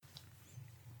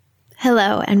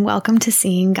Hello, and welcome to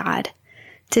Seeing God.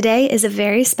 Today is a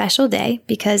very special day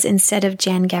because instead of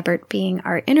Jan Gebert being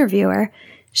our interviewer,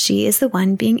 she is the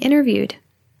one being interviewed.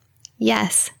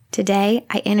 Yes, today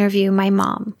I interview my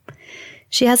mom.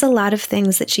 She has a lot of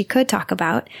things that she could talk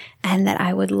about and that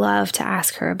I would love to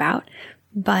ask her about,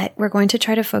 but we're going to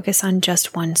try to focus on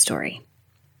just one story.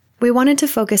 We wanted to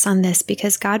focus on this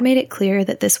because God made it clear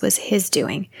that this was His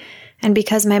doing, and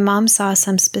because my mom saw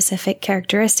some specific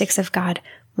characteristics of God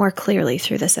more clearly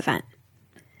through this event.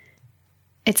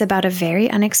 It's about a very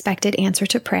unexpected answer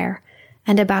to prayer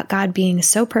and about God being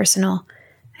so personal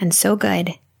and so good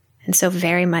and so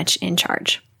very much in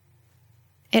charge.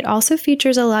 It also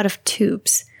features a lot of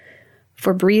tubes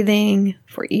for breathing,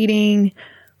 for eating,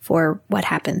 for what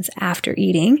happens after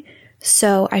eating.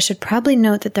 So I should probably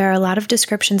note that there are a lot of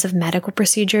descriptions of medical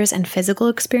procedures and physical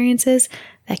experiences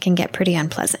that can get pretty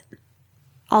unpleasant.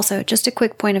 Also, just a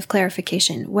quick point of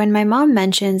clarification. When my mom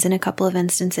mentions in a couple of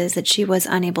instances that she was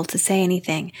unable to say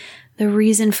anything, the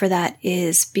reason for that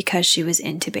is because she was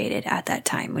intubated at that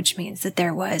time, which means that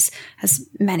there was, as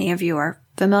many of you are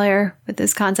familiar with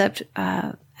this concept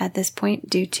at this point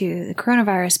due to the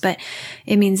coronavirus, but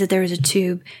it means that there was a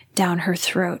tube down her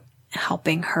throat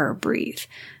helping her breathe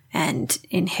and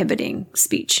inhibiting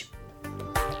speech.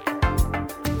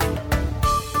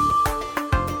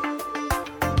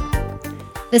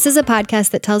 This is a podcast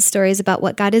that tells stories about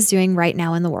what God is doing right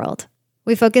now in the world.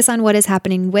 We focus on what is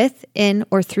happening with, in,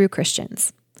 or through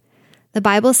Christians. The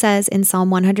Bible says in Psalm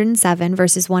 107,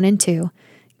 verses 1 and 2,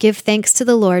 "Give thanks to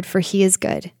the Lord, for He is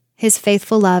good. His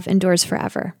faithful love endures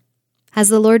forever." Has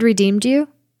the Lord redeemed you?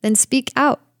 Then speak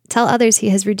out. Tell others He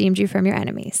has redeemed you from your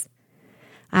enemies.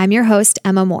 I'm your host,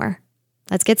 Emma Moore.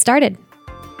 Let's get started.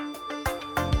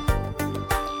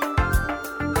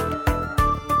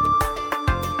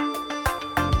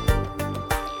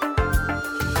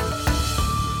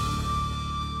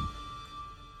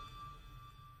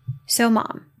 So,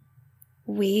 Mom,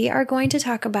 we are going to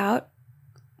talk about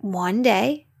one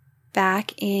day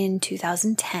back in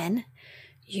 2010.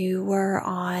 You were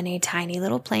on a tiny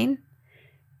little plane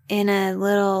in a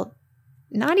little,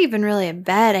 not even really a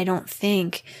bed, I don't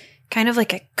think, kind of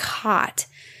like a cot,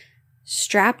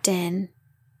 strapped in,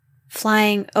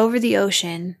 flying over the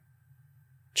ocean,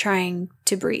 trying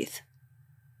to breathe.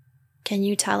 Can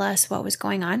you tell us what was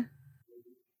going on?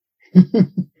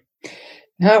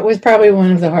 That was probably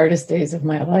one of the hardest days of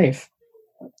my life.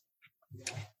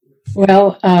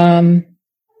 Well,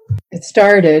 it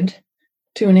started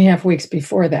 2.5 weeks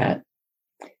before that.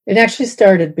 It actually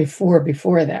started before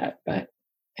that, but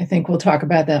I think we'll talk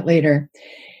about that later.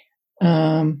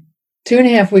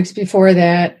 2.5 weeks before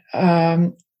that,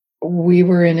 we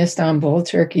were in Istanbul,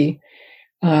 Turkey,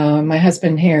 my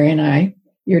husband Harry and I,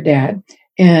 your dad,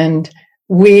 and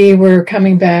we were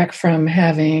coming back from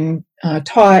having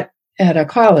taught at a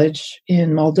college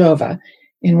in Moldova,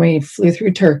 and we flew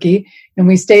through Turkey, and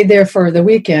we stayed there for the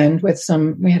weekend with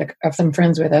we had some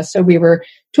friends with us, so we were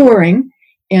touring,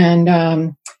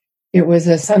 and it was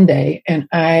a Sunday, and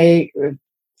I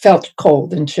felt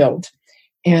cold and chilled,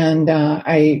 and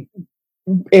I,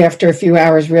 after a few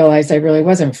hours, realized I really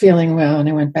wasn't feeling well, and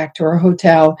I went back to our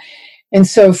hotel, and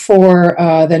so for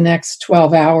the next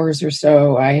 12 hours or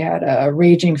so, I had a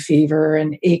raging fever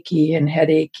and achy and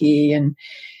headachy, and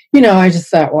I just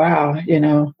thought, wow, I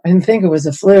didn't think it was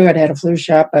a flu. I'd had a flu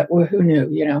shot, but who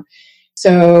knew,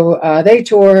 So they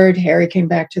toured. Harry came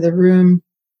back to the room.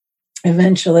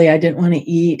 Eventually, I didn't want to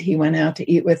eat. He went out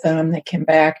to eat with them. They came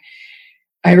back.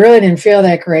 I really didn't feel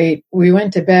that great. We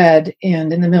went to bed,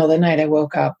 and in the middle of the night, I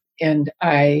woke up, and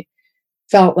I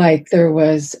felt like there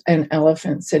was an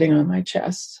elephant sitting on my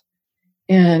chest.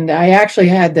 And I actually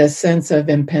had this sense of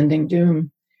impending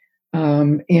doom.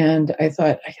 And I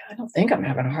thought, I don't think I'm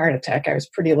having a heart attack. I was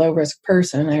a pretty low risk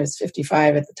person. I was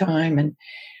 55 at the time. And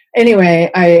anyway,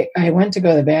 I went to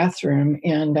go to the bathroom,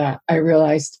 and I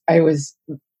realized I was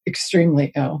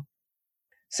extremely ill.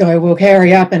 So I woke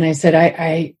Harry up and I said,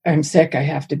 I'm sick. I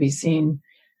have to be seen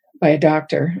by a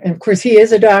doctor. And of course he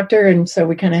is a doctor. And so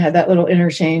we kind of had that little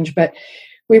interchange, but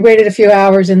we waited a few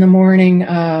hours in the morning.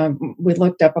 We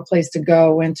looked up a place to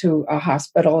go, went to a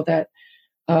hospital that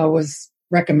was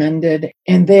recommended.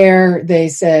 And there they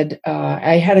said,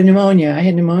 I had pneumonia. I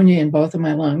had pneumonia in both of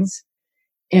my lungs.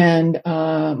 And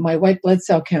my white blood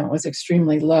cell count was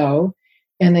extremely low.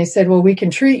 And they said, well, we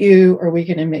can treat you or we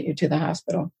can admit you to the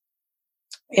hospital.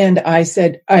 And I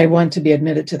said, I want to be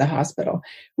admitted to the hospital,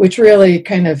 which really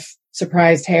kind of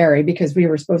surprised Harry because we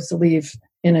were supposed to leave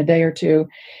in a day or two.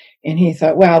 And he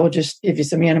thought, well, we'll just give you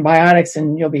some antibiotics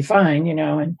and you'll be fine,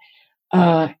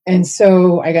 And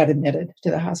so I got admitted to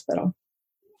the hospital.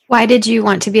 Why did you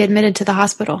want to be admitted to the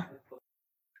hospital?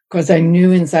 because I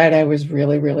knew inside I was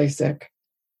really, really sick.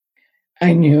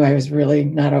 I knew I was really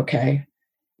not okay.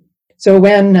 So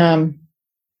when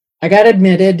I got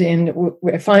admitted, and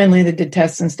finally they did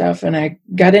tests and stuff, and I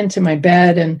got into my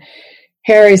bed, and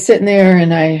Harry's sitting there,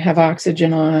 and I have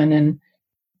oxygen on, and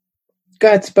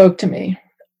God spoke to me.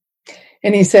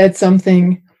 And he said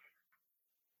something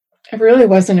I really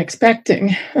wasn't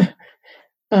expecting.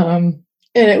 And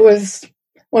it was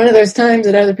one of those times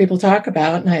that other people talk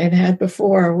about, and I had had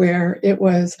before, where it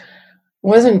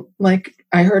wasn't like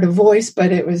I heard a voice,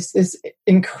 but it was this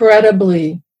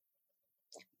incredibly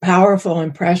powerful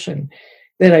impression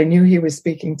that I knew he was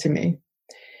speaking to me.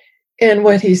 And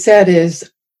what he said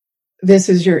is, "This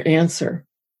is your answer."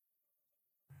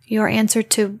 Your answer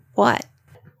to what?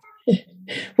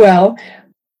 Well,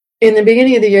 in the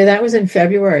beginning of the year, that was in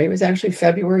February. It was actually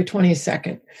February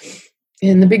 22nd.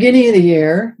 In the beginning of the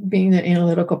year, being the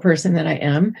analytical person that I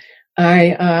am,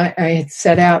 I had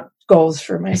set out goals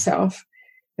for myself.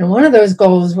 And one of those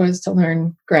goals was to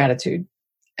learn gratitude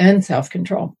and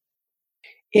self-control.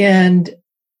 And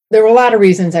there were a lot of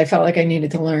reasons I felt like I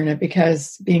needed to learn it,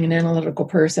 because being an analytical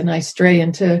person, I stray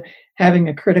into having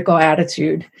a critical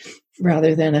attitude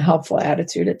rather than a helpful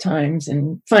attitude at times,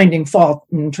 and finding fault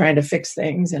and trying to fix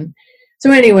things. And so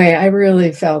anyway, I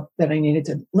really felt that I needed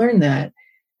to learn that.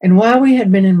 And while we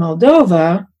had been in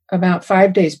Moldova, about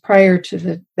 5 days prior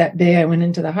to that day I went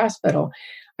into the hospital,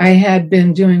 I had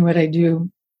been doing what I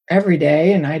do every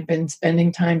day, and I'd been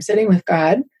spending time sitting with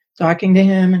God, talking to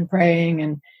him and praying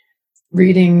and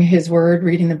reading his word,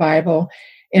 reading the Bible.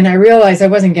 And I realized I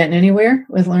wasn't getting anywhere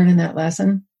with learning that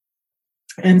lesson.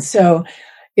 And so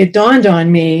it dawned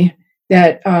on me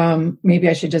that maybe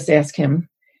I should just ask him.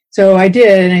 So I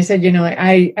did, and I said,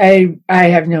 I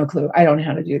have no clue. I don't know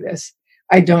how to do this.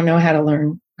 I don't know how to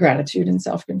learn gratitude and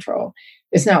self-control.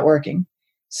 It's not working.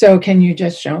 So can you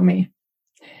just show me?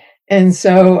 And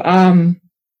so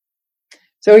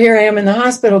here I am in the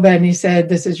hospital bed, and he said,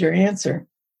 "This is your answer."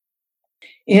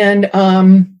 And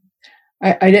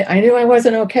I knew I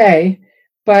wasn't okay,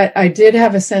 but I did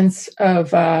have a sense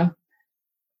of,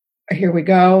 here we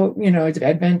go.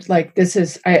 I'd been like, this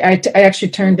is, I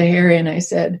actually turned to Harry and I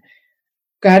said,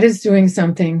 "God is doing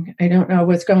something. I don't know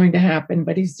what's going to happen,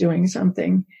 but he's doing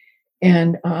something.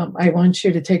 And I want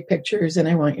you to take pictures, and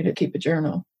I want you to keep a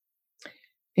journal."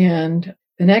 And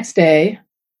the next day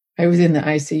I was in the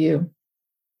ICU.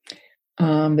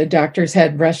 The doctors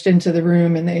had rushed into the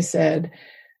room, and they said,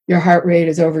 "Your heart rate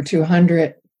is over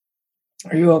 200.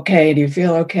 Are you okay? Do you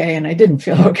feel okay?" And I didn't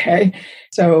feel okay.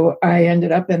 So I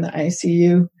ended up in the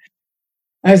ICU.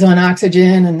 I was on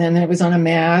oxygen, and then it was on a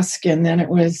mask. And then it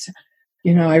was,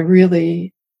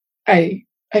 I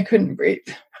couldn't breathe.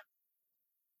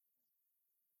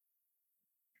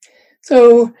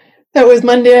 So that was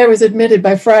Monday. I was admitted.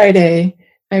 By Friday,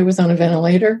 I was on a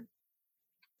ventilator.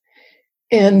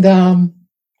 And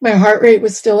my heart rate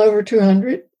was still over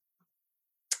 200,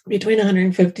 between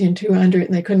 150 and 200,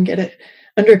 and they couldn't get it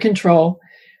under control.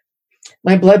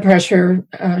 My blood pressure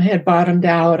had bottomed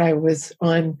out. I was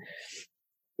on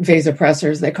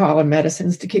vasopressors, they call them,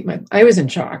 medicines to keep I was in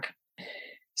shock.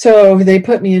 So they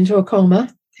put me into a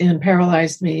coma and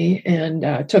paralyzed me,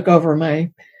 and took over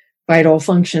my vital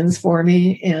functions for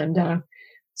me. And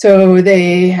so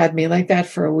they had me like that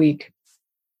for a week.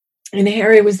 And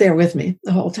Harry was there with me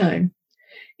the whole time.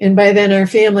 And by then our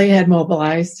family had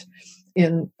mobilized,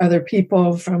 and other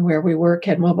people from where we work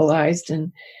had mobilized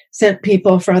and sent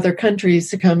people from other countries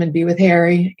to come and be with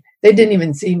Harry. They didn't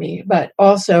even see me, but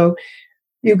also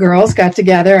you girls got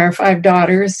together, our 5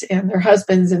 daughters and their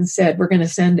husbands, and said, "We're going to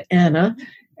send Anna,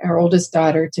 our oldest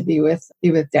daughter, to be with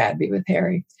Dad, be with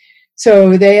Harry."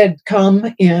 So they had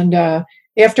come, and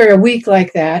after a week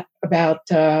like that, about,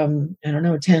 10,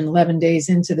 11 days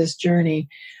into this journey,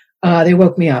 they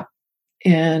woke me up,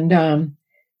 and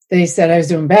they said I was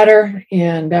doing better,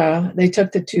 and they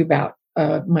took the tube out,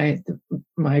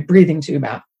 my breathing tube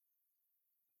out,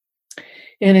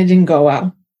 and it didn't go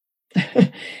well.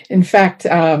 In fact,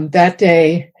 that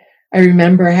day, I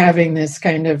remember having this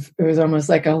it was almost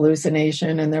like a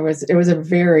hallucination, and it was a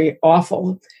very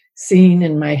awful scene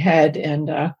in my head,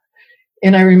 and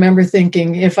I remember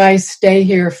thinking, if I stay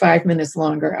here 5 minutes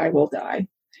longer, I will die.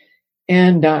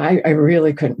 And I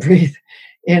really couldn't breathe.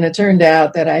 And it turned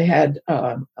out that I had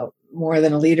more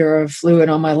than a liter of fluid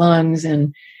on my lungs,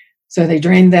 and so they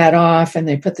drained that off, and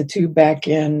they put the tube back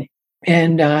in,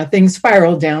 and things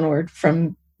spiraled downward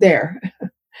from there.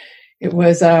 It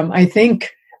was, I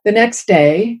think, the next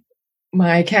day,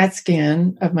 my CAT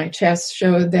scan of my chest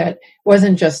showed that it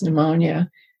wasn't just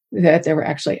pneumonia, that there were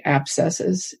actually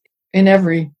abscesses in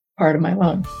every part of my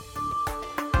lung.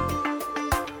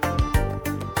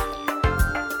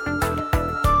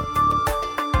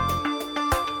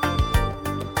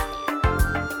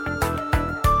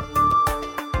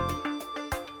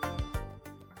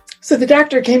 So the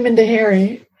doctor came into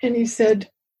Harry and he said,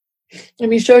 let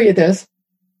me show you this.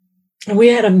 And we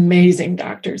had amazing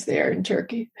doctors there in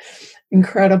Turkey.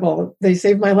 Incredible. They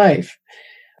saved my life.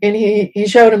 And he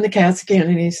showed him the CAT scan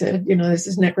and he said, this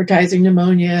is necrotizing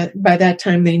pneumonia. By that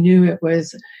time, they knew it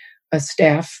was a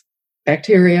staph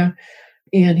bacteria.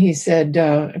 And he said,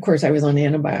 of course, I was on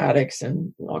antibiotics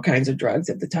and all kinds of drugs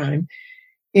at the time.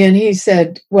 And he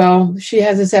said, well, she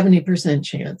has a 70%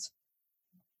 chance.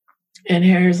 And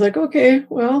Harry's like, okay,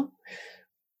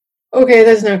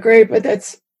 that's not great, but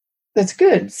that's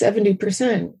good,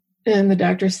 70%. And the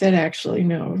doctor said, actually,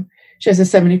 no, she has a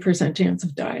 70% chance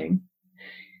of dying.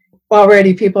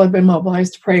 Already people have been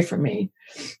mobilized to pray for me.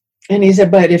 And he said,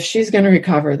 but if she's going to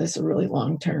recover, this is really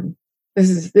long term.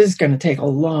 This is going to take a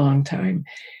long time.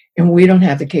 And we don't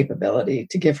have the capability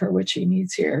to give her what she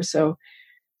needs here. So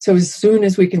as soon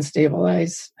as we can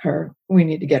stabilize her, we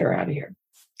need to get her out of here.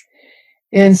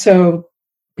 And so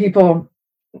people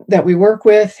that we work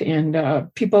with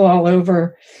and people all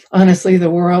over, honestly, the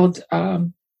world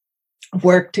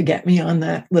worked to get me on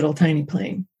that little tiny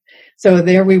plane. So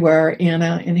there we were,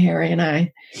 Anna and Harry and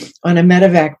I, on a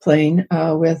medevac plane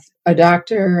with a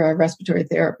doctor, a respiratory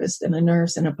therapist, and a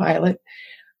nurse and a pilot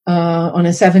on a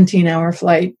 17-hour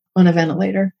flight on a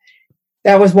ventilator.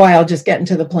 That was wild, just getting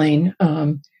to the plane.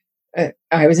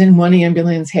 I was in one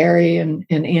ambulance. Harry and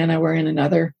Anna were in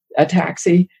another, a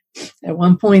taxi. At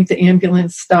one point, the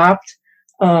ambulance stopped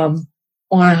on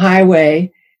a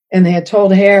highway, and they had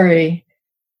told Harry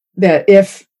that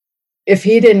if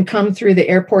he didn't come through the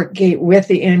airport gate with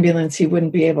the ambulance, he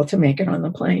wouldn't be able to make it on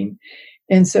the plane.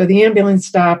 And so the ambulance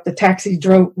stopped. The taxi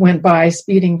went by,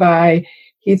 speeding by.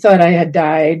 He thought I had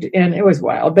died, and it was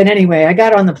wild. But anyway, I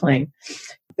got on the plane.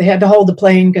 They had to hold the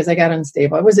plane because I got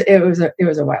unstable. It was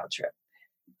a wild trip,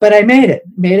 but I made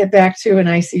it back to an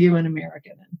ICU in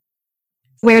America. Then.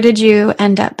 Where did you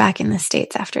end up back in the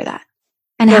States after that?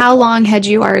 And how long had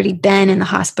you already been in the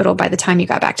hospital by the time you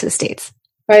got back to the States?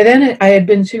 By then, I had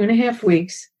been 2.5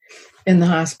 weeks in the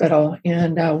hospital,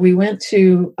 and we went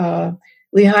to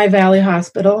Lehigh Valley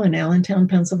Hospital in Allentown,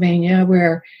 Pennsylvania,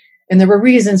 and there were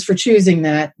reasons for choosing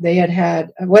that. They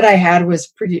had what I had is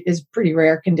pretty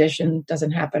rare condition,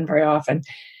 doesn't happen very often,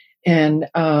 and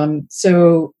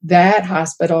so that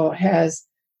hospital has,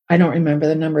 I don't remember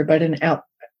the number, but an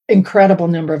incredible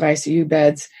number of ICU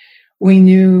beds. We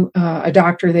knew a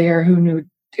doctor there who knew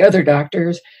the other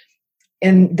doctors.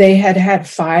 And they had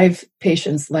 5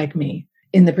 patients like me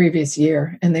in the previous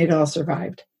year, and they'd all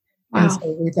survived. Wow. And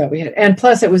so we thought we had, and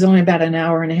plus it was only about an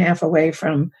hour and a half away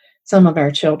from some of our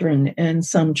children and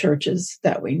some churches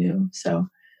that we knew. So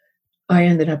I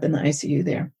ended up in the ICU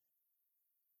there.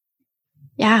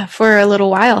 Yeah, for a little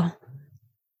while.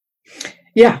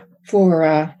 Yeah,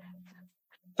 for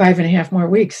 5.5 more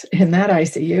weeks in that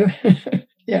ICU.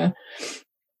 Yeah.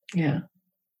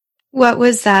 What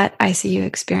was that ICU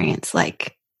experience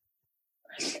like?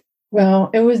 Well,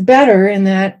 it was better in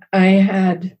that I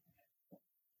had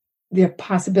the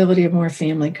possibility of more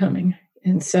family coming.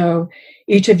 And so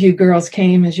each of you girls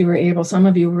came as you were able. Some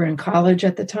of you were in college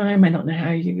at the time. I don't know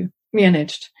how you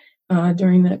managed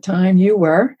during that time. You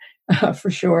were, for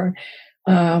sure,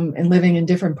 and living in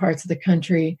different parts of the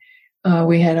country.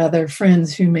 We had other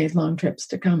friends who made long trips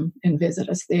to come and visit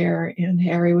us there, and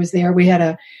Harry was there. We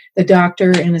had the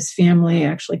doctor and his family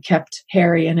actually kept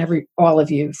Harry and all of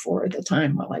you for the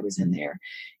time while I was in there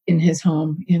in his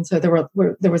home, and so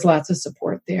there was lots of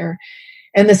support there,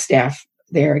 and the staff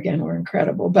there again were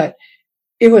incredible. But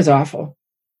it was awful.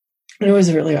 It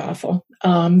was really awful.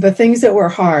 The things that were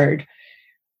hard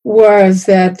was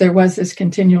that there was this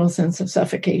continual sense of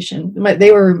suffocation.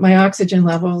 My oxygen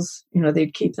levels,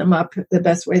 they'd keep them up the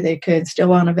best way they could,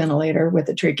 still on a ventilator with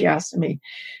a tracheostomy.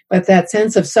 But that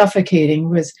sense of suffocating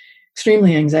was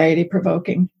extremely anxiety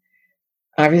provoking.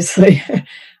 Obviously,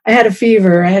 I had a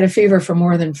fever for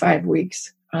more than 5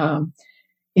 weeks.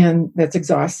 And that's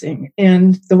exhausting.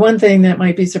 And the one thing that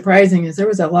might be surprising is there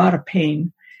was a lot of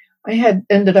pain. I had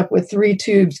ended up with 3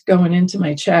 tubes going into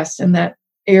my chest, and that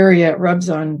area rubs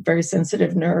on very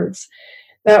sensitive nerves.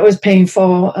 That was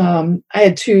painful. I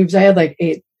had tubes. I had like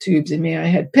 8 tubes in me. I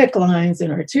had PICC lines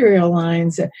and arterial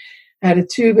lines. I had a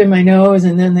tube in my nose,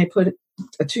 and then they put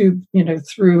a tube,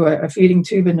 through a feeding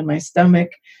tube into my stomach.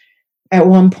 At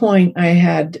one point, I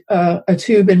had a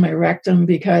tube in my rectum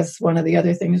because one of the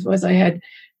other things was I had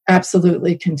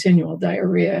absolutely continual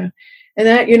diarrhea. And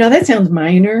that sounds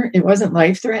minor. It wasn't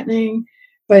life-threatening,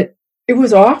 but it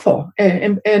was awful.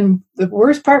 And the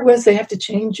worst part was they have to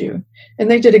change you. And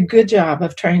they did a good job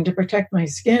of trying to protect my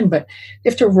skin, but they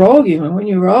have to roll you. And when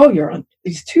you roll, you're on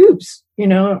these tubes,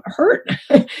 hurt.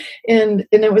 and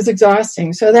it was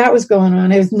exhausting. So that was going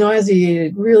on. I was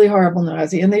nauseated, really horrible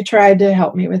nausea. And they tried to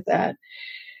help me with that.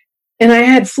 And I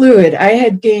had fluid. I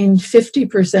had gained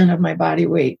 50% of my body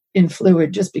weight in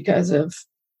fluid just because of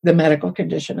the medical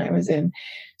condition I was in.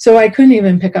 So I couldn't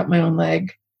even pick up my own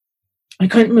leg. I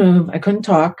couldn't move. I couldn't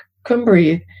talk, couldn't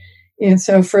breathe. And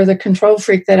so for the control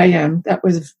freak that I am, that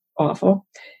was awful.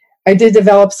 I did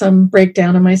develop some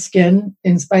breakdown in my skin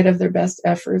in spite of their best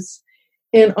efforts.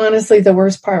 And honestly, the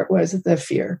worst part was the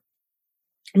fear.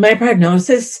 My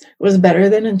prognosis was better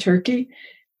than in Turkey,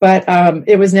 but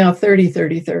it was now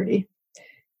 30-30-30.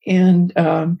 And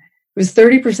it was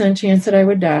 30% chance that I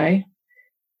would die,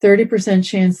 30%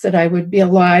 chance that I would be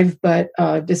alive, but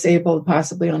disabled,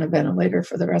 possibly on a ventilator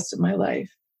for the rest of my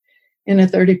life, and a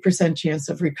 30% chance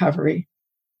of recovery,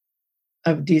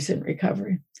 of decent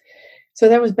recovery. So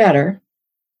that was better.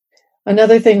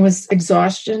 Another thing was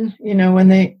exhaustion.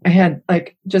 When I had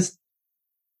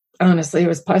honestly, it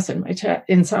was pus in my chest,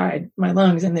 inside my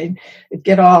lungs, and they'd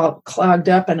get all clogged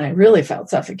up, and I really felt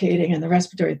suffocating. And the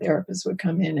respiratory therapist would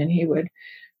come in, and he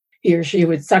or she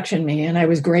would suction me, and I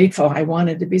was grateful. I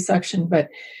wanted to be suctioned, but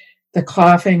the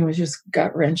coughing was just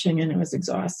gut wrenching, and it was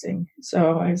exhausting.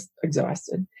 So I was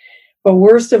exhausted. But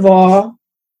worst of all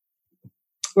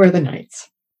were the nights.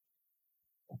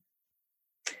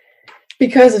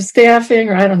 Because of staffing,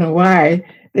 or I don't know why,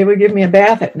 they would give me a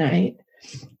bath at night.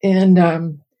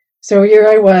 And so here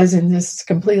I was in this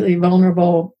completely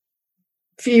vulnerable,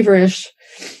 feverish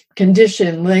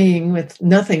condition, laying with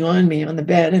nothing on me on the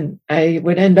bed, and I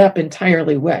would end up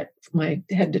entirely wet from my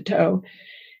head to toe.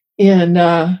 And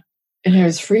I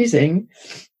was freezing,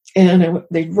 and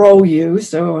they'd roll you.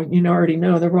 So, already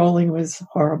know the rolling was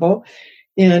horrible.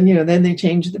 And, then they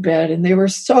changed the bed, and they were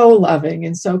so loving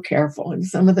and so careful. And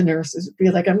some of the nurses would be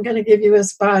like, I'm going to give you a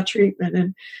spa treatment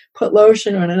and put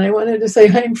lotion on. And I wanted to say,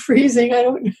 I'm freezing. I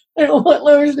don't want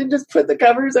lotion. Just put the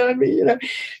covers on me,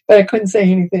 but I couldn't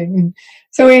say anything. And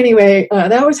so anyway,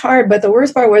 that was hard. But the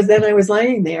worst part was then I was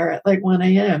laying there at like 1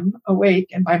 a.m. awake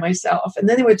and by myself. And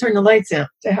then they would turn the lights out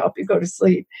to help you go to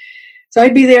sleep. So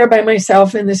I'd be there by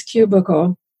myself in this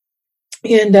cubicle,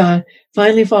 and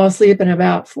finally fall asleep. And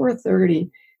about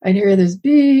 4:30, I'd hear this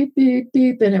beep, beep,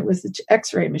 beep. And it was the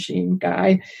x-ray machine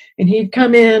guy. And he'd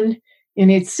come in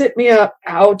and he'd sit me up,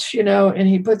 ouch, and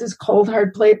he'd put this cold,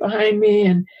 hard plate behind me.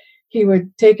 And he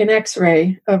would take an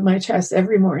x-ray of my chest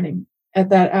every morning at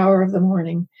that hour of the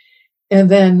morning. And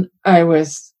then I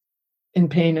was in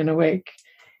pain and awake.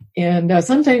 And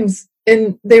sometimes,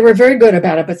 and they were very good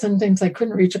about it, but sometimes I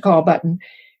couldn't reach a call button.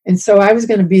 And so I was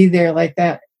going to be there like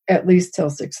that at least till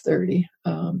 6:30,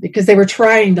 because they were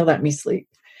trying to let me sleep.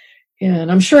 And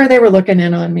I'm sure they were looking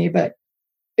in on me, but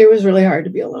it was really hard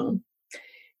to be alone.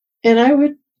 And I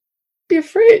would be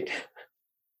afraid.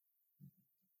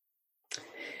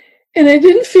 And I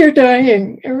didn't fear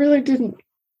dying. I really didn't.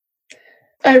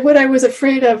 What I was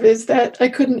afraid of is that I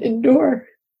couldn't endure,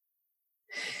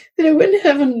 that I wouldn't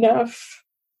have enough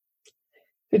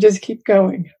to just keep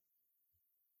going.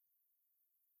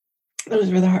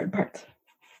 Those were the hard parts.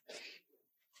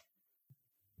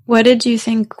 What did you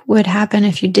think would happen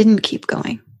if you didn't keep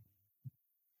going?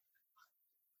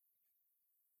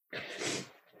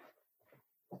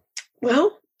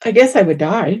 Well, I guess I would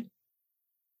die.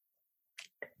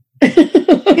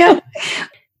 Yeah.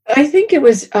 I think it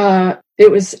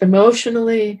was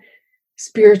emotionally,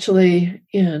 spiritually,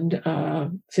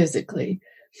 and physically,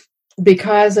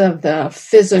 because of the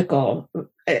physical.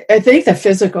 I think the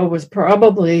physical was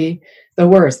probably the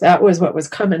worst. That was what was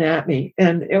coming at me,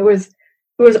 and it was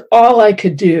all I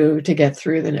could do to get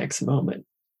through the next moment.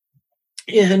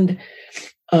 And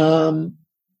I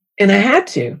had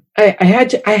to. I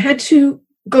had to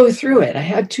go through it. I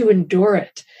had to endure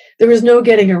it. There was no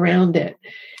getting around it.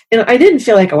 And I didn't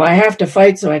feel like, I have to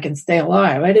fight so I can stay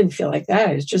alive. I didn't feel like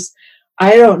that. It's just,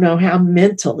 I don't know how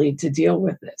mentally to deal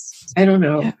with this. I don't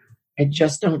know. Yeah. I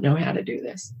just don't know how to do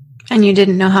this. And you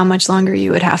didn't know how much longer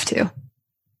you would have to?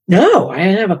 No, I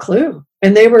didn't have a clue.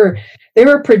 And they were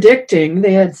predicting,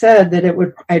 they had said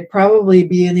that I'd probably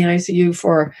be in the ICU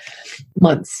for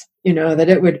months, that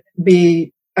it would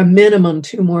be a minimum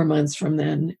 2 more months from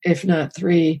then, if not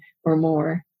 3 or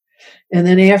more. And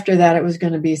then after that, it was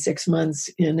going to be 6 months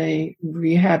in a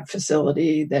rehab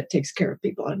facility that takes care of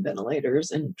people on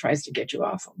ventilators and tries to get you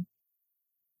off them.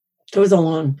 So it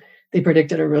was they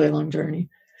predicted a really long journey.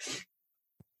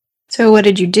 So what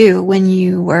did you do when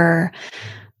you were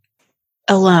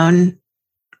alone,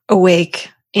 awake,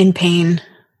 in pain?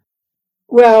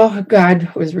 Well,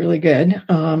 God was really good.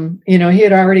 He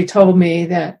had already told me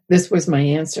that this was my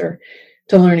answer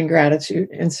to learning gratitude.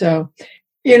 And so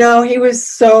He was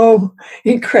so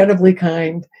incredibly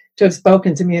kind to have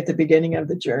spoken to me at the beginning of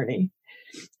the journey.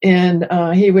 And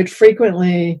he would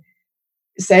frequently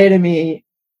say to me,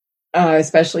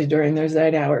 especially during those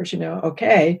night hours,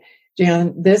 okay,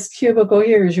 Jan, this cubicle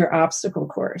here is your obstacle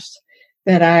course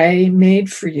that I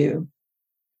made for you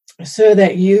so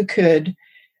that you could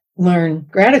learn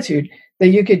gratitude, that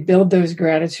you could build those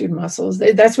gratitude muscles.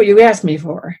 That's what you asked me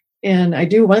for. And I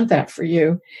do want that for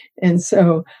you. And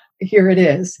so here it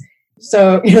is.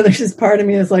 So, there's this part of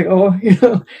me that's like, oh,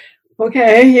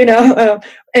 okay,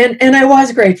 and I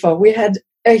was grateful. We had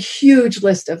a huge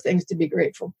list of things to be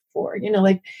grateful for,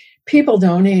 like people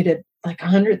donated like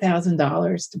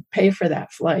 $100,000 to pay for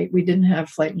that flight. We didn't have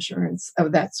flight insurance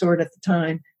of that sort at the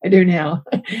time. I do now.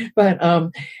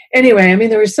 But anyway,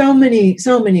 there were so many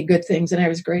good things, and I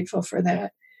was grateful for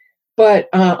that. But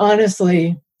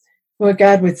honestly, what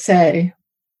God would say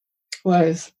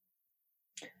was,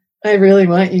 I really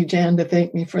want you, Jan, to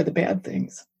thank me for the bad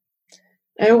things.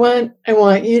 I want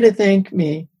you to thank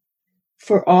me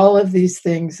for all of these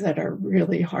things that are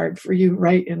really hard for you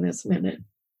right in this minute.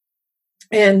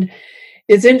 And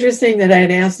it's interesting that I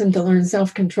had asked him to learn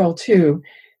self-control too,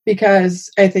 because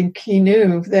I think he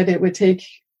knew that it would take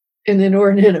an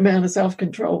inordinate amount of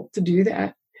self-control to do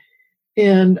that.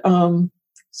 And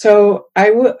so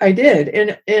I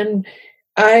did. And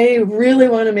I really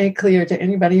want to make clear to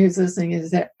anybody who's listening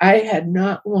is that I had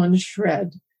not one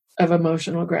shred of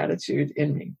emotional gratitude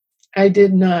in me. I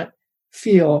did not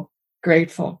feel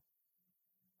grateful.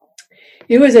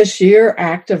 It was a sheer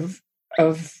act of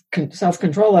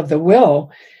self-control of the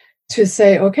will to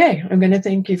say, okay, I'm going to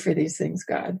thank you for these things,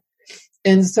 God.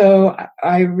 And so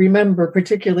I remember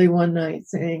particularly one night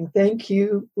saying, thank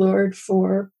you, Lord,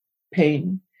 for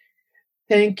pain.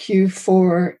 Thank you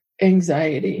for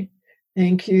anxiety.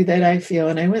 Thank you that I feel.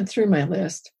 And I went through my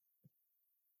list.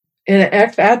 And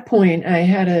at that point, I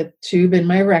had a tube in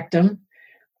my rectum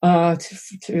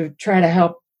to try to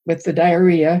help with the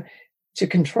diarrhea, to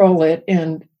control it.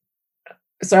 And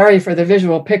sorry for the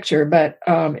visual picture, but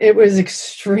it was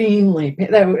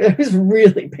it was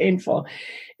really painful.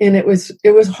 And it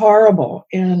was horrible.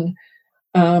 And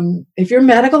if you're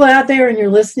medical out there and you're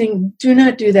listening, do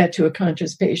not do that to a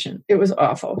conscious patient. It was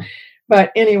awful.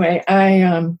 But anyway,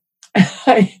 I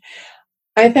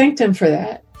thanked him for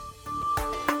that.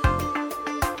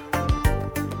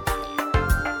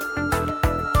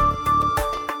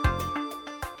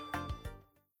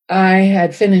 I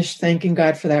had finished thanking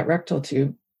God for that rectal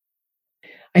tube.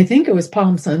 I think it was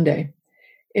Palm Sunday.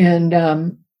 And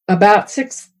about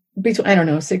 6 a.m.,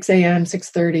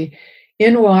 6:30,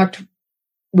 in walked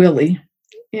Willie.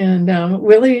 And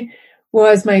Willie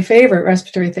was my favorite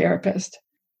respiratory therapist.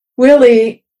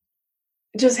 Willie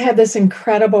just had this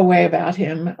incredible way about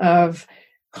him of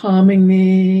calming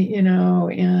me,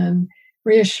 and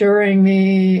reassuring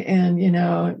me. And,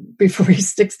 before he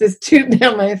sticks this tube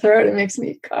down my throat, it makes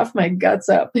me cough my guts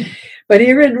up. But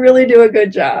he would really do a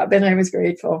good job, and I was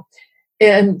grateful.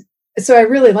 And so I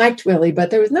really liked Willie,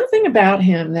 but there was nothing about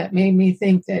him that made me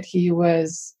think that he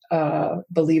was a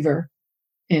believer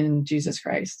in Jesus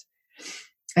Christ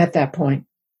at that point.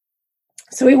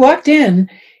 So he walked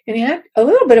in, and he had a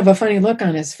little bit of a funny look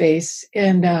on his face,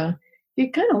 and he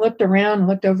kind of looked around and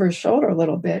looked over his shoulder a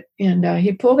little bit, and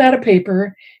he pulled out a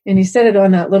paper, and he set it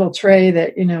on that little tray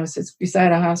that, sits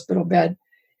beside a hospital bed.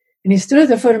 And he stood at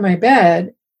the foot of my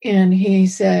bed, and he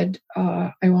said,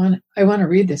 I want to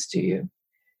read this to you.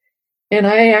 And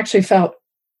I actually felt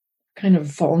kind of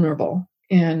vulnerable,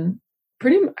 and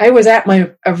I was at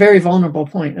a very vulnerable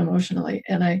point emotionally.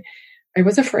 And I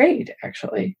was afraid,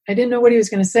 actually. I didn't know what he was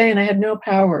going to say, and I had no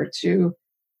power to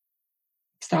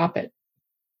stop it.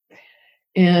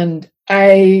 And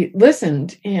I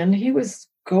listened, and he was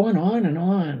going on and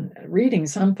on, reading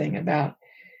something about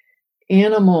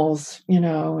animals,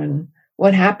 and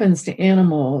what happens to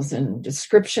animals, and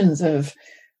descriptions of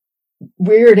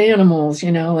weird animals,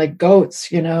 like goats,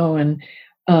 and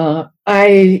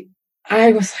I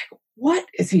was like, what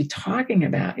is he talking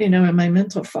about, in my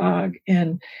mental fog?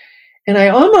 And I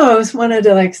almost wanted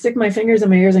to stick my fingers in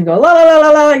my ears and go, la, la, la,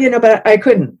 la, la, but I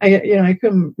couldn't. I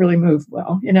couldn't really move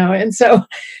well, and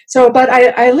but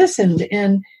I listened,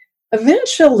 and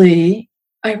eventually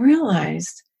I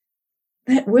realized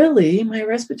that Willie, my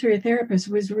respiratory therapist,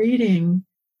 was reading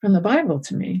from the Bible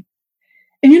to me.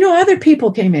 And, other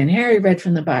people came in. Harry read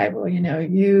from the Bible,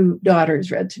 you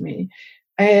daughters read to me.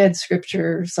 I had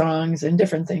scripture songs and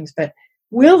different things, but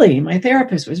Willie, my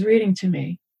therapist, was reading to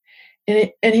me.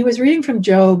 And he was reading from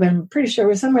Job. I'm pretty sure it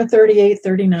was somewhere 38,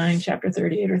 39, chapter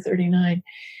 38 or 39.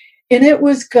 And it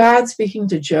was God speaking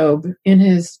to Job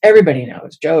everybody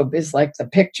knows Job is like the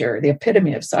picture, the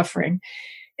epitome of suffering.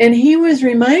 And he was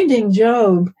reminding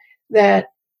Job that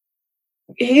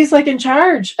he's like in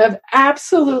charge of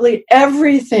absolutely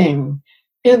everything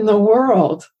in the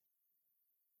world.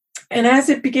 And as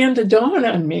it began to dawn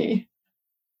on me,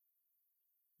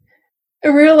 I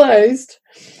realized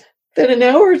that an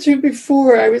hour or two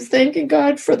before, I was thanking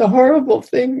God for the horrible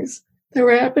things that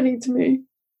were happening to me,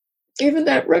 even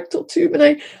that rectal tube.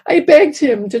 And I begged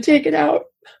him to take it out.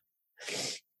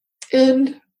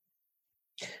 And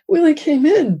Willie came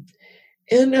in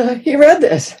and he read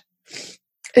this.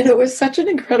 And it was such an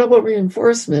incredible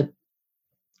reinforcement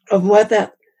of what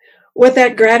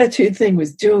that gratitude thing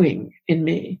was doing in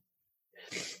me.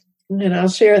 And I'll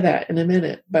share that in a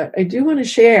minute. But I do want to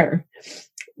share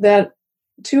that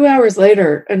 2 hours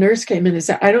later, a nurse came in and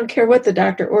said, I don't care what the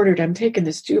doctor ordered, I'm taking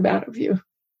this tube out of you.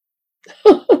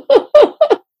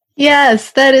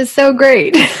 Yes, that is so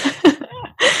great.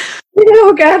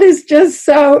 God is just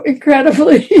so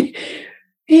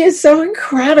he is so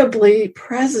incredibly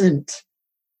present.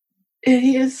 And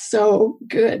he is so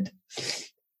good.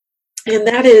 And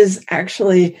that is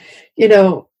actually,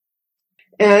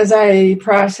 as I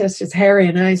processed, as Harry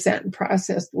and I sat and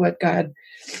processed what God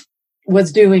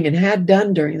was doing and had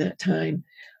done during that time,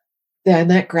 then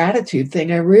that gratitude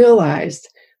thing, I realized,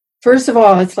 first of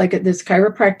all, it's like this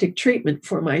chiropractic treatment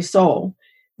for my soul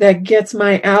that gets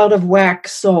my out of whack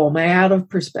soul, my out of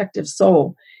perspective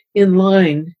soul in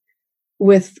line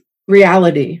with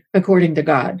reality according to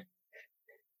God.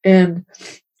 And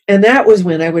that was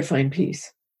when I would find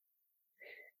peace.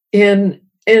 And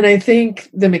I think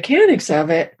the mechanics of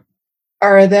it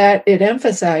are that it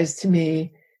emphasized to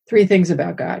me 3 things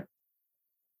about God.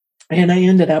 And I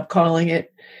ended up calling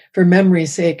it, for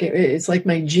memory's sake, it's like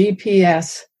my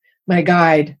GPS, my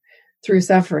guide through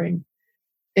suffering.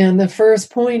 And the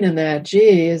first point in that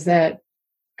G is that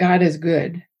God is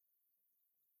good.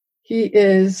 He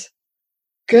is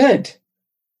good,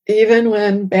 even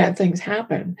when bad things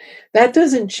happen. That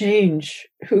doesn't change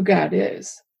who God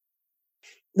is.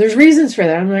 There's reasons for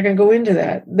that. I'm not going to go into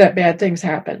that bad things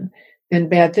happen and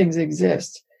bad things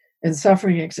exist and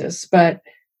suffering exists, but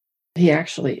he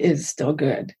actually is still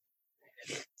good.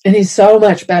 And he's so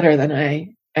much better than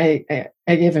I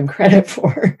give him credit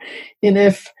for. And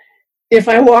if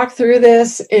I walk through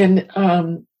this and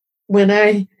when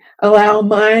I allow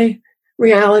my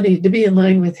reality to be in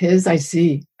line with his, I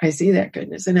see that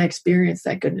goodness and I experience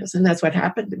that goodness. And that's what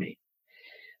happened to me.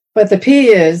 But the P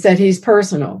is that he's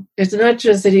personal. It's not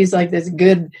just that he's like this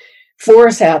good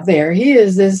force out there. He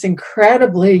is this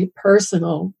incredibly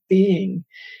personal being.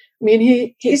 I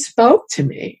mean, he spoke to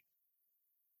me.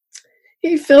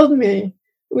 He filled me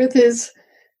with his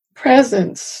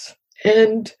presence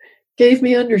and gave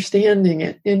me understanding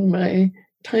in my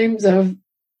times of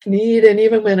need and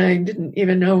even when I didn't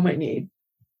even know my need.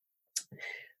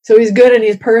 So he's good and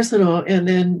he's personal. And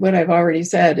then what I've already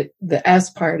said, the S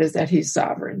part is that he's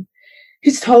sovereign.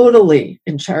 He's totally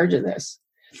in charge of this.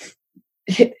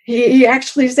 He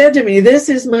actually said to me, this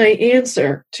is my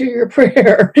answer to your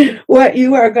prayer, what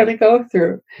you are going to go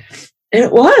through. And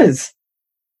it was.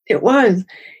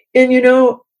 And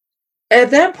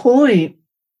at that point,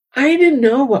 I didn't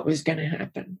know what was going to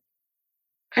happen.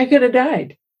 I could have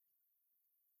died.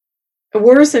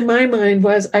 Worse in my mind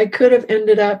was I could have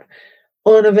ended up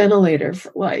on a ventilator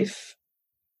for life.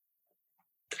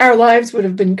 Our lives would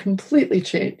have been completely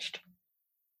changed.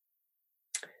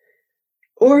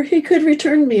 Or he could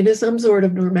return me to some sort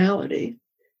of normality.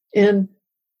 And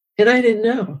I didn't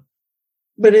know.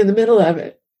 But in the middle of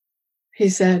it, he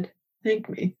said, thank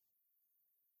me.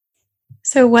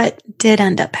 So what did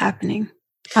end up happening?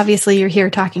 Obviously, you're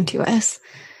here talking to us.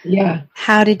 Yeah.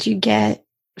 How did you get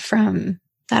from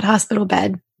that hospital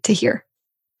bed to here?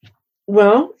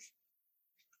 Well,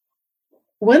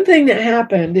 one thing that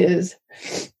happened is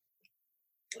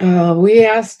we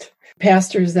asked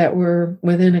pastors that were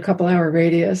within a couple hour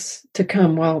radius to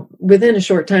come. Well, within a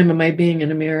short time of my being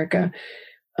in America,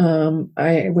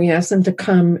 we asked them to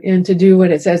come and to do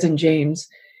what it says in James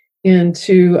and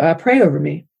to pray over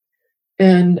me.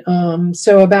 And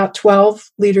so about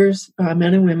 12 leaders,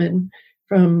 men and women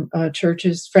from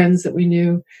churches, friends that we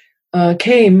knew,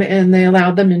 came and they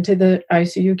allowed them into the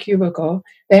ICU cubicle.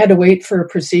 They had to wait for a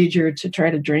procedure to try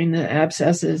to drain the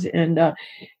abscesses. And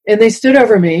they stood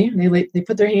over me. They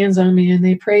put their hands on me and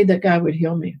they prayed that God would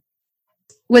heal me.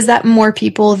 Was that more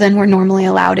people than were normally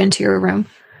allowed into your room?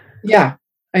 Yeah,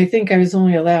 I think I was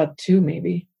only allowed 2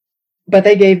 maybe, but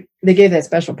they gave that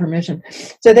special permission.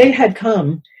 So they had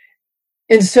come.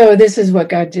 And so this is what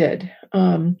God did.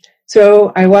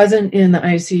 So I wasn't in the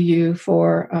ICU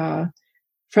for,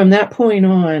 from that point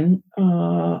on,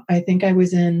 I think I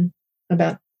was in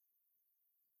about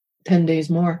 10 days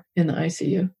more in the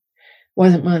ICU.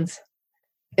 Wasn't months.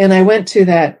 And I went to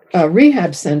that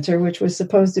rehab center, which was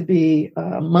supposed to be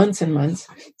months and months,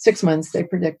 6 months, they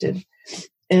predicted.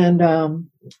 And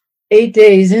 8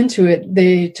 days into it,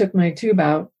 they took my tube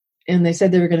out and they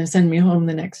said they were going to send me home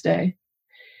the next day.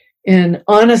 And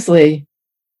honestly,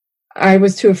 I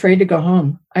was too afraid to go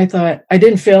home. I was like,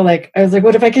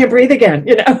 what if I can't breathe again?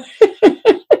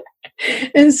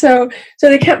 And so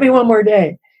they kept me one more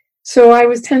day. So I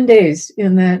was 10 days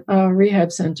in that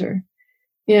rehab center.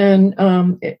 And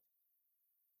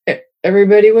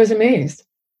everybody was amazed.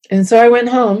 And so I went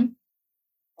home,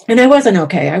 and I wasn't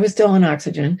okay. I was still on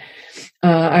oxygen.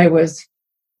 I was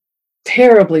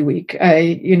terribly weak.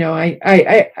 I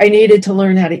needed to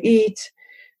learn how to eat.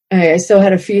 I still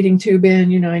had a feeding tube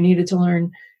in. I needed to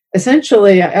learn.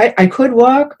 Essentially, I could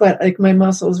walk, but like my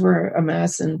muscles were a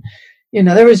mess, and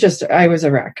I was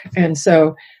a wreck. And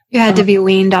so you had to be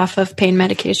weaned off of pain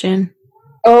medication.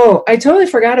 Oh, I totally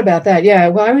forgot about that. Yeah.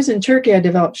 Well, I was in Turkey. I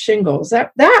developed shingles.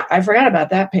 That I forgot about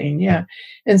that pain. Yeah.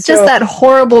 And so just that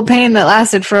horrible pain that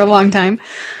lasted for a long time.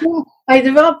 Yeah, I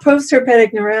developed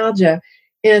postherpetic neuralgia.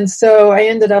 And so I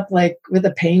ended up like with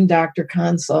a pain doctor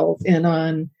consult and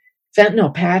on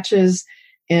fentanyl patches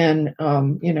and,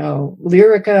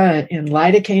 Lyrica and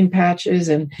lidocaine patches.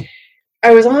 And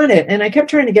I was on it and I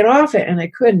kept trying to get off it and I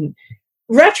couldn't.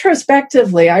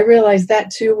 Retrospectively, I realized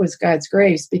that too was God's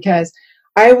grace, because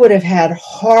I would have had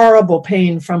horrible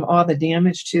pain from all the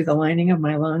damage to the lining of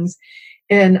my lungs.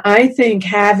 And I think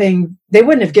they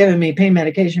wouldn't have given me pain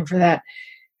medication for that.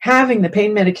 Having the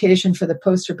pain medication for the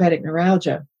postherpetic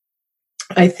neuralgia,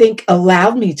 I think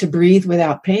allowed me to breathe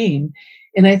without pain.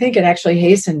 And I think it actually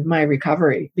hastened my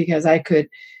recovery because I could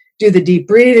do the deep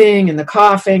breathing and the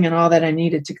coughing and all that I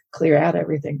needed to clear out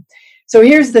everything. So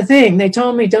here's the thing. They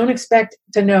told me don't expect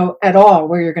to know at all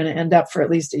where you're going to end up for at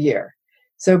least a year.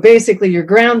 So basically you're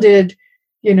grounded,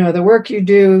 the work you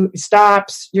do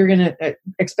stops, you're going to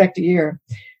expect a year.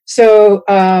 So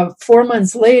 4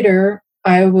 months later,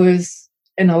 I was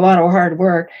in a lot of hard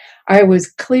work. I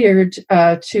was cleared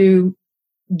to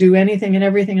do anything and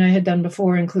everything I had done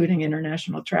before, including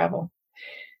international travel.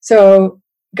 So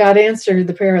God answered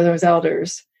the prayer of those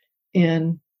elders,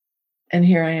 and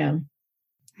here I am.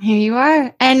 Here you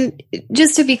are. And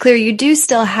just to be clear, you do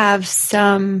still have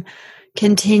some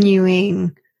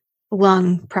continuing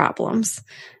lung problems,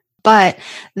 but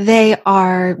they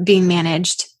are being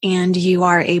managed and you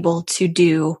are able to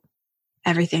do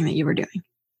everything that you were doing,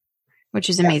 which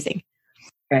is amazing.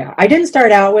 Yeah. I didn't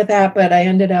start out with that, but I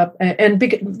ended up, and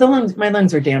my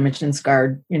lungs are damaged and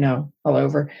scarred, all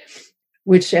over,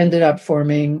 which ended up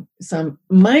forming some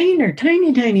minor,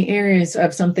 tiny areas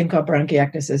of something called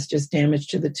bronchiectasis, just damage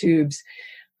to the tubes.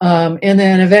 And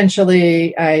then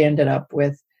eventually I ended up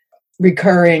with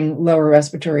recurring lower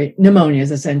respiratory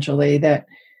pneumonias, essentially. There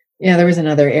was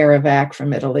another Aerovac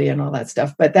from Italy and all that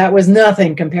stuff, but that was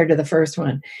nothing compared to the first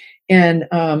one. And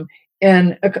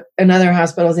another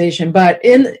hospitalization, but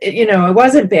it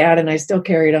wasn't bad, and I still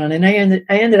carried on. And I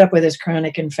ended up with this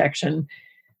chronic infection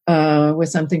with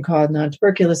something called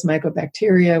non-tuberculous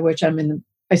mycobacteria, which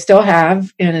I still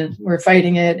have, and we're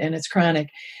fighting it, and it's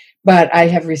chronic. But I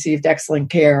have received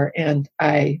excellent care, and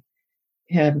I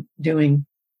am doing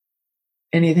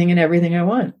anything and everything I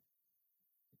want.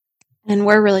 And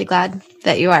we're really glad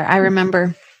that you are. I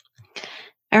remember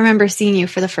seeing you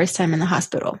for the first time in the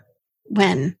hospital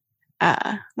when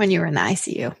you were in the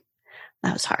ICU.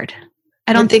 That was hard.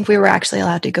 I don't think we were actually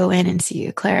allowed to go in and see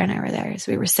you. Claire and I were there because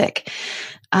we were sick.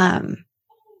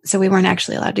 So we weren't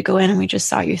actually allowed to go in, and we just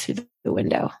saw you through the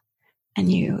window,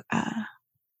 and you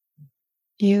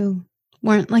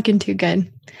weren't looking too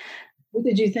good. What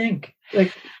did you think?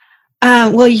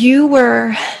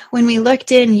 Well, when we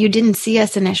looked in, you didn't see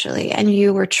us initially, and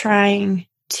you were trying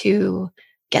to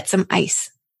get some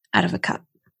ice out of a cup.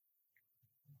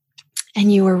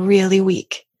 And you were really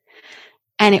weak,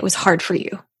 and it was hard for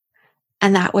you.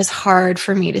 And that was hard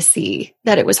for me to see,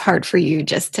 that it was hard for you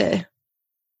just to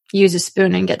use a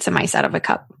spoon and get some ice out of a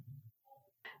cup.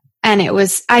 And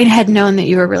I had known that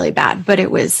you were really bad, but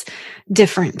it was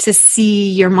different to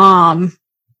see your mom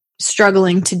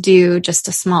struggling to do just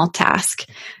a small task.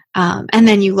 And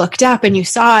then you looked up and you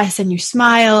saw us and you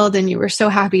smiled and you were so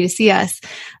happy to see us.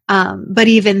 But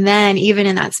even then, even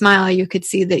in that smile, you could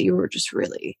see that you were just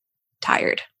really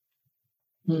tired.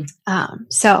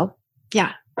 So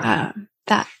yeah,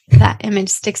 that image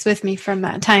sticks with me from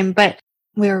that time, but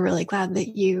we were really glad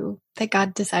that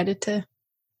God decided to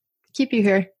keep you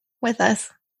here with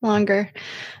us. longer,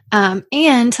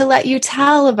 and to let you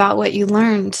tell about what you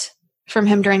learned from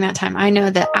him during that time. I know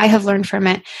that I have learned from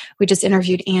it. We just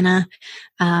interviewed Anna.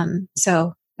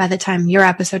 So by the time your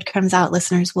episode comes out,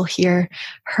 listeners will hear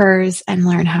hers and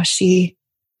learn how she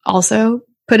also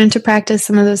put into practice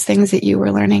some of those things that you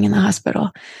were learning in the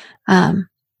hospital.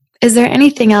 Is there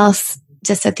anything else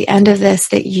just at the end of this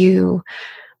that you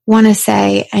want to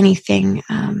say, anything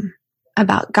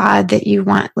about God that you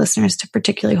want listeners to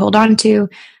particularly hold on to?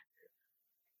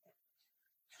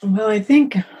 Well, I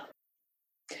think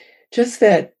just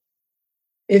that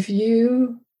if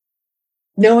you,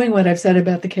 knowing what I've said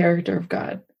about the character of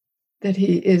God, that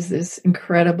he is this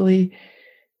incredibly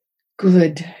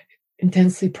good,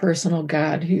 intensely personal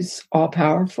God who's all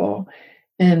powerful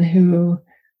and who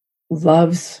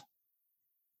loves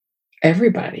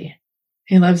everybody.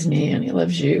 He loves me and he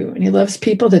loves you and he loves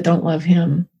people that don't love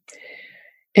him.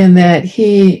 And that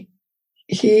he's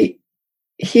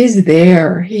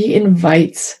there. He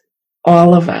invites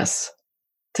all of us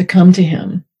to come to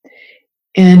him.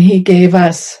 And he gave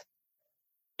us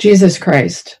Jesus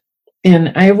Christ.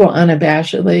 And I will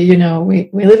unabashedly,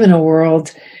 we live in a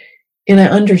world, and I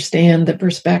understand the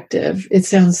perspective. It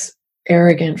sounds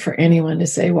arrogant for anyone to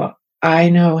say, well, I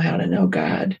know how to know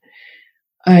God.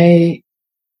 I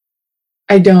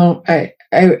don't.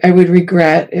 I would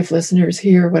regret if listeners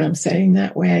hear what I'm saying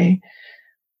that way.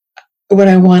 What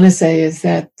I want to say is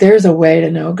that there's a way to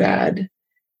know God,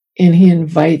 and he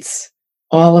invites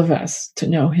all of us to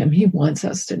know him. He wants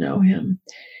us to know him.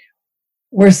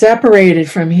 We're separated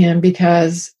from him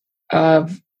because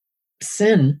of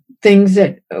sin, things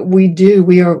that we do.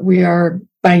 We are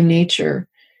by nature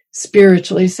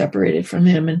spiritually separated from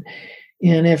him. And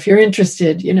if you're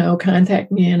interested,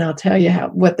 contact me and I'll tell you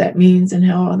what that means and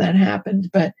how all that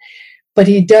happened. But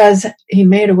he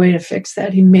made a way to fix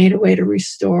that. He made a way to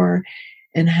restore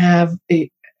and have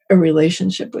a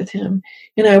relationship with him.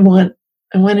 And I want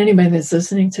anybody that's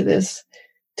listening to this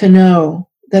to know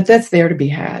that that's there to be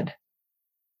had.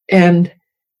 And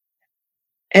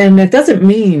it doesn't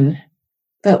mean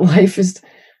that life is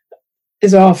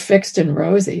all fixed and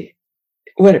rosy.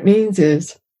 What it means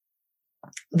is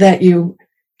that you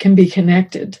can be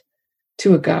connected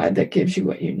to a God that gives you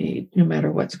what you need, no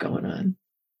matter what's going on.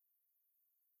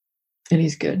 And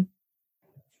he's good.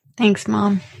 Thanks,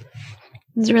 Mom.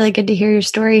 It's really good to hear your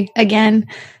story again.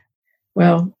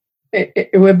 Well,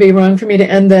 it would be wrong for me to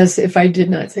end this if I did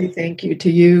not say thank you to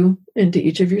you and to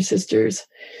each of your sisters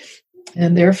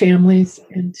and their families,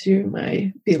 and to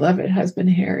my beloved husband,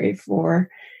 Harry, for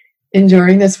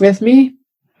enduring this with me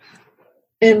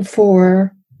and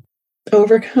for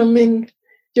overcoming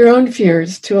your own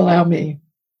fears to allow me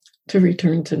to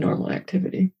return to normal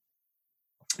activity,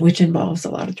 which involves a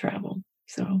lot of travel.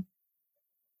 So,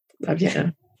 love you,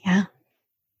 Anna. Yeah.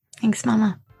 Thanks,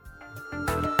 Mama.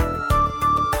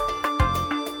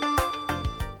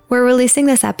 We're releasing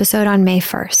this episode on May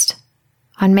 1st.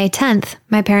 On May 10th,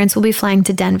 my parents will be flying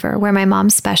to Denver, where my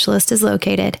mom's specialist is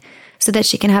located, so that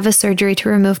she can have a surgery to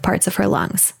remove parts of her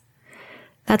lungs.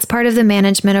 That's part of the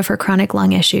management of her chronic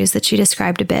lung issues that she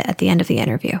described a bit at the end of the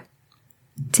interview.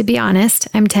 To be honest,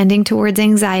 I'm tending towards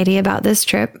anxiety about this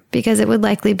trip because it would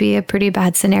likely be a pretty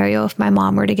bad scenario if my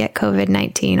mom were to get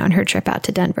COVID-19 on her trip out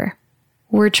to Denver.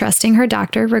 We're trusting her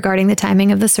doctor regarding the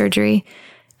timing of the surgery,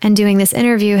 and doing this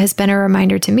interview has been a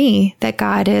reminder to me that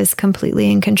God is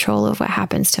completely in control of what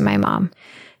happens to my mom,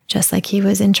 just like he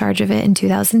was in charge of it in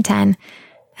 2010,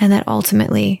 and that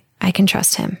ultimately I can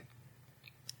trust him.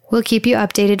 We'll keep you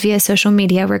updated via social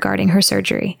media regarding her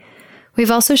surgery. We've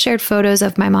also shared photos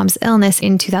of my mom's illness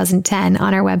in 2010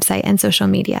 on our website and social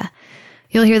media.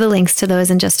 You'll hear the links to those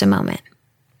in just a moment.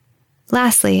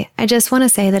 Lastly, I just want to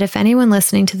say that if anyone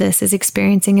listening to this is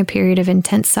experiencing a period of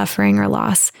intense suffering or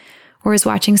loss, or is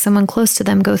watching someone close to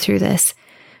them go through this,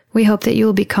 we hope that you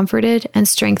will be comforted and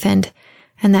strengthened,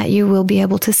 and that you will be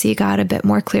able to see God a bit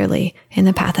more clearly in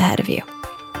the path ahead of you.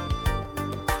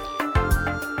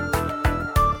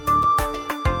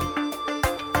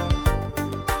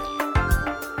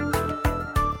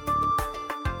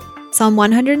 Psalm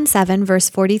 107, verse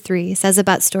 43 says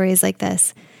about stories like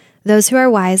this, "Those who are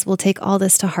wise will take all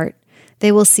this to heart.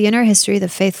 They will see in our history the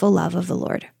faithful love of the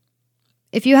Lord."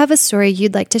 If you have a story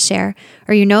you'd like to share,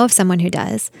 or you know of someone who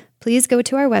does, please go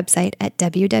to our website at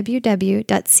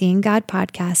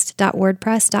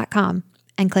www.seeinggodpodcast.wordpress.com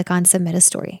and click on Submit a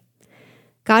Story.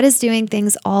 God is doing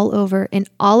things all over in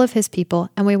all of his people,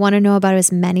 and we want to know about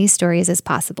as many stories as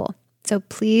possible. So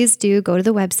please do go to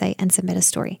the website and submit a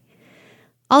story.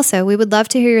 Also, we would love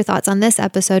to hear your thoughts on this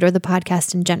episode or the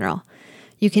podcast in general.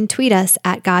 You can tweet us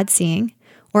at GodSeeing,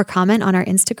 or comment on our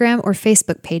Instagram or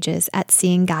Facebook pages at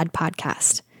Seeing God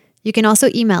Podcast. You can also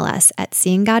email us at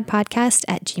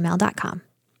seeinggodpodcast@gmail.com.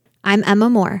 I'm Emma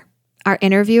Moore. Our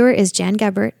interviewer is Jan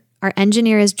Gebert. Our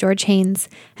engineer is George Haynes.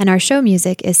 And our show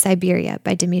music is Siberia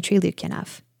by Dmitry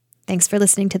Lukyanov. Thanks for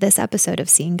listening to this episode of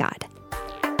Seeing God.